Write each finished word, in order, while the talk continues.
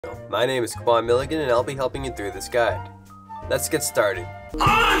My name is Quang Milligan and I'll be helping you through this guide. Let's get started.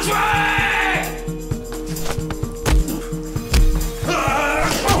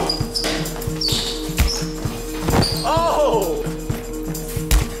 Oh!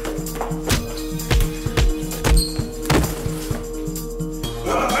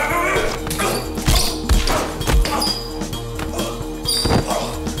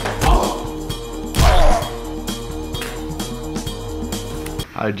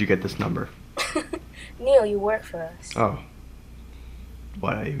 How did you get this number? Neil, you work for us. Oh.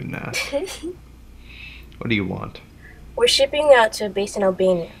 Why'd I even ask? What do you want? We're shipping out to a base in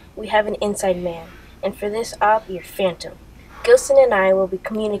Albania. We have an inside man. And for this op, you're Phantom. Gilson and I will be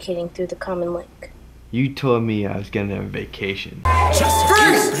communicating through the common link. You told me I was getting a vacation. Just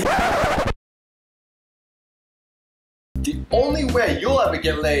freeze! The only way you'll ever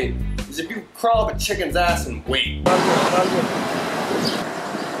get laid is if you crawl up a chicken's ass and wait.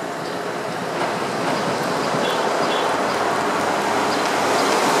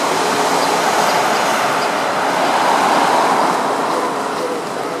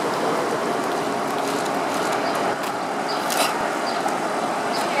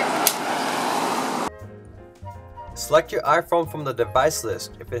 Select your iPhone from the device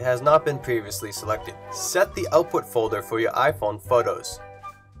list if it has not been previously selected. Set the output folder for your iPhone photos.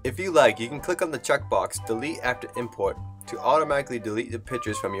 If you like, you can click on the checkbox Delete after import to automatically delete the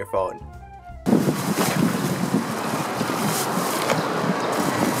pictures from your phone.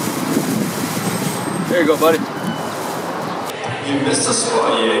 There you go, buddy. You missed a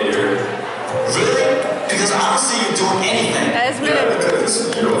spot, Jaeger. Really? Because I don't see you doing anything. Yeah, because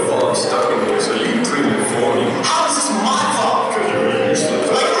your fault stuck in here, so you clean it for me. How is this my fault? Because you're really useless.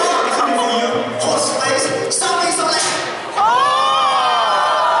 Like, I'm coming for you. Horse face. Stop being so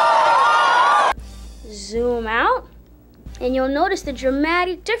late. Zoom out, and you'll notice the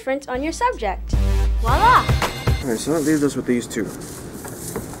dramatic difference on your subject. Voila! Alright, so I'll leave this with these two.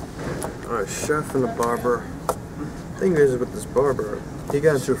 Alright, chef and a barber. Thing is with this barber, he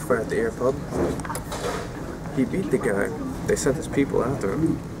got into a fight at the air pub. He beat the guy. They sent his people after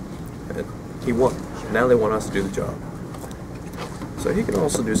him. And he won. Now they want us to do the job. So he can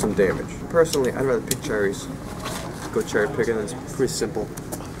also do some damage. Personally, I'd rather pick cherries. Go cherry picking, it's pretty simple.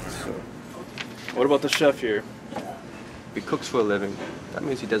 What about the chef here? He cooks for a living. That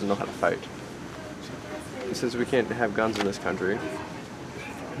means he doesn't know how to fight. And since we can't have guns in this country,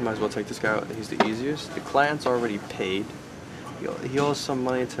 we might as well take this guy out. He's the easiest. The client's already paid. He owes some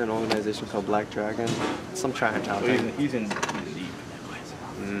money to an organization called Black Dragon. Some Chinatown thing. He's in deep.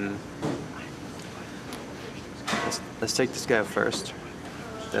 Let's take this guy out first.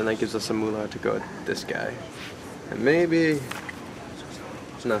 Then that gives us some moolah to go at this guy. And maybe...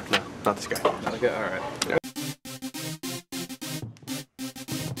 No, not this guy. Okay, alright.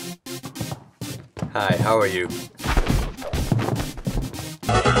 Hi, how are you?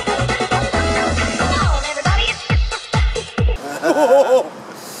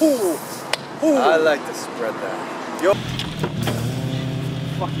 I like to spread that. Yo.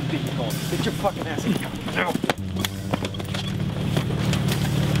 Fuck you think you're going? Get your fucking ass in here now.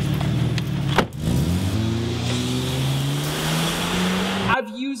 I've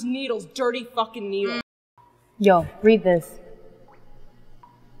used needles, dirty fucking needles. Yo, read this.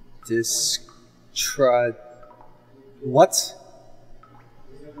 What?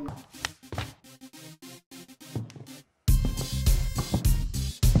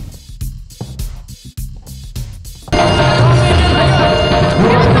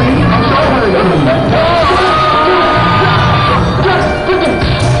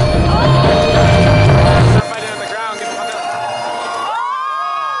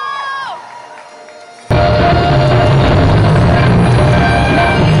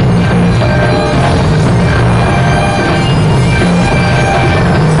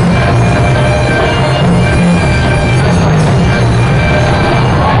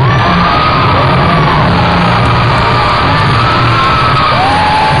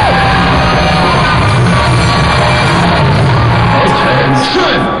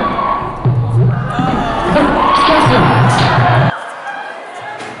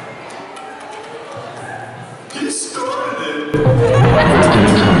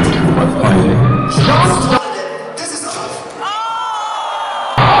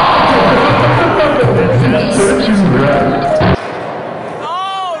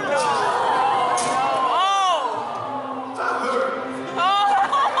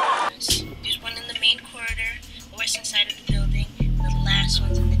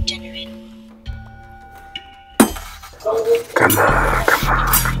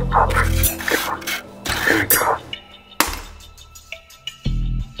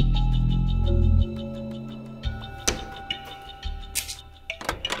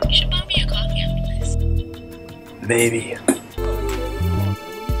 Baby.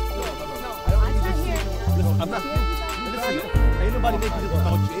 I'm not. Listen, ain't nobody making this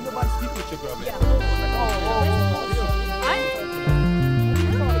about you. Ain't nobody sleeping with your girl, man.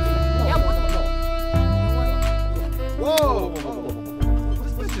 Whoa!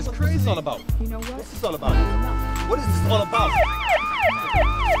 What's this crazy all about? You know what? What's this all about? What is this all about?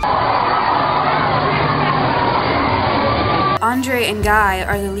 Andre and Guy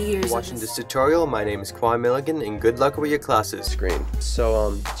are the leaders. Watching this tutorial, my name is Quang Milligan, and good luck with your classes. Screen.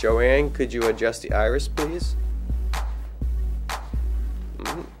 So, Joanne, could you adjust the iris, please?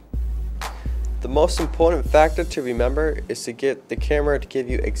 The most important factor to remember is to get the camera to give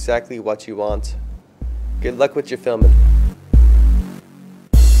you exactly what you want. Good luck with your filming.